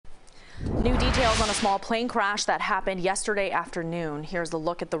New details on a small plane crash that happened yesterday afternoon. Here's a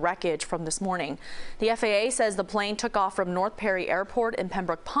look at the wreckage from this morning. The FAA says the plane took off from North Perry Airport in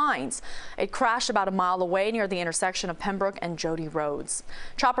Pembroke Pines. It crashed about a mile away near the intersection of Pembroke and Jody Roads.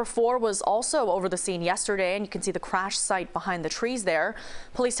 Chopper 4 was also over the scene yesterday, and you can see the crash site behind the trees there.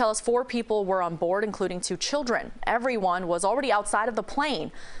 Police tell us 4 people were on board, including 2 children. Everyone was already outside of the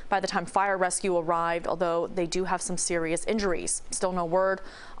plane by the time fire rescue arrived, although they do have some serious injuries. Still no word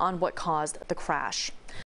on what caused the crash.